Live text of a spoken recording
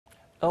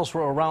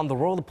Elsewhere around the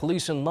world,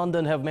 police in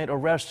London have made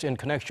arrests in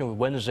connection with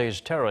Wednesday's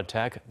terror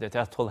attack. The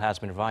death toll has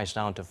been revised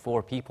down to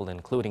 4 people,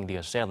 including the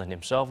assailant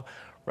himself.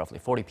 Roughly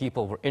 40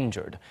 people were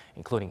injured,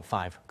 including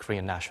 5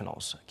 Korean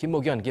nationals.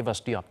 Mok-yeon give us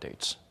the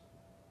updates.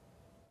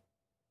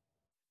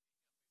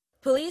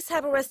 Police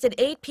have arrested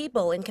 8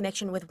 people in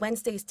connection with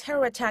Wednesday's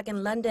terror attack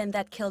in London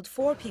that killed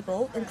 4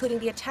 people, including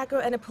the attacker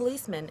and a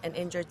policeman, and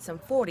injured some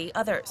 40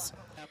 others.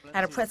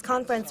 At a press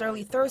conference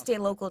early Thursday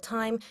local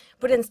time,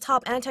 Britain's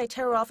top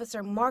anti-terror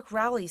officer Mark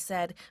Rowley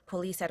said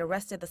police had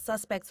arrested the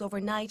suspects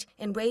overnight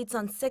in raids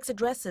on 6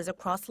 addresses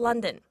across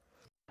London.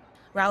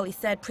 Rowley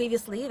said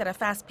previously that a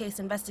fast-paced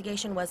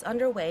investigation was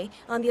underway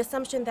on the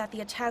assumption that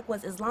the attack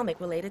was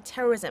Islamic-related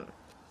terrorism.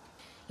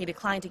 He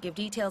declined to give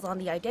details on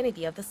the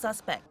identity of the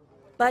suspect,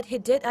 but he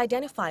did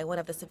identify one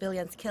of the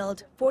civilians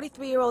killed,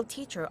 43-year-old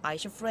teacher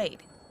Aisha Fraid.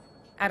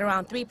 At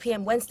around 3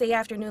 p.m. Wednesday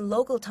afternoon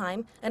local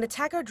time, an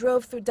attacker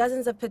drove through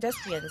dozens of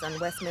pedestrians on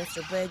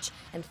Westminster Bridge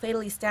and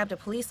fatally stabbed a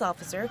police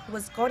officer who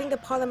was guarding the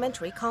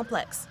parliamentary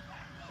complex.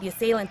 The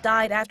assailant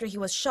died after he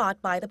was shot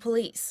by the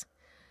police.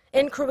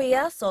 In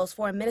Korea, Seoul's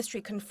foreign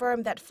ministry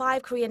confirmed that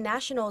 5 Korean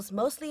nationals,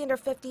 mostly in their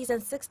 50s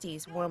and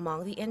 60s, were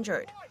among the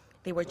injured.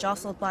 They were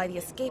jostled by the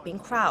escaping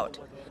crowd.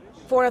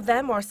 4 of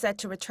them are set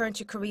to return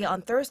to Korea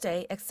on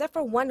Thursday, except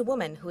for one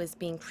woman who is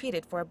being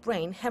treated for a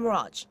brain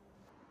hemorrhage.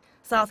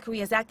 South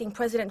Korea's acting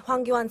President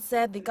Mok-yeon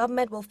said the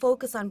government will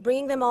focus on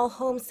bringing them all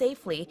home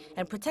safely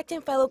and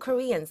protecting fellow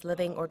Koreans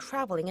living or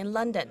traveling in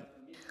London.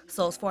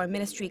 Seoul's foreign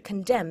ministry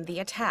condemned the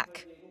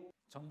attack.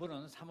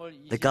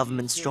 The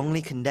government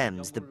strongly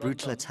condemns the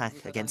brutal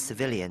attack against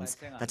civilians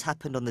that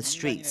happened on the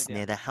streets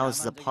near the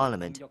Houses of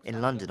Parliament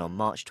in London on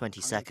March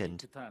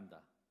 22nd.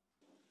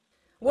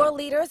 World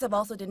leaders have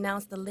also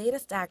denounced the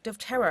latest act of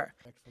terror.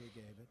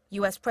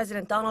 U.S.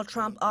 President Donald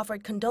Trump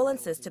offered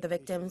condolences to the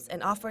victims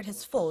and offered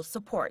his full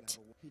support.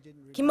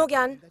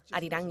 Mok-yeon,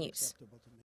 Arirang News.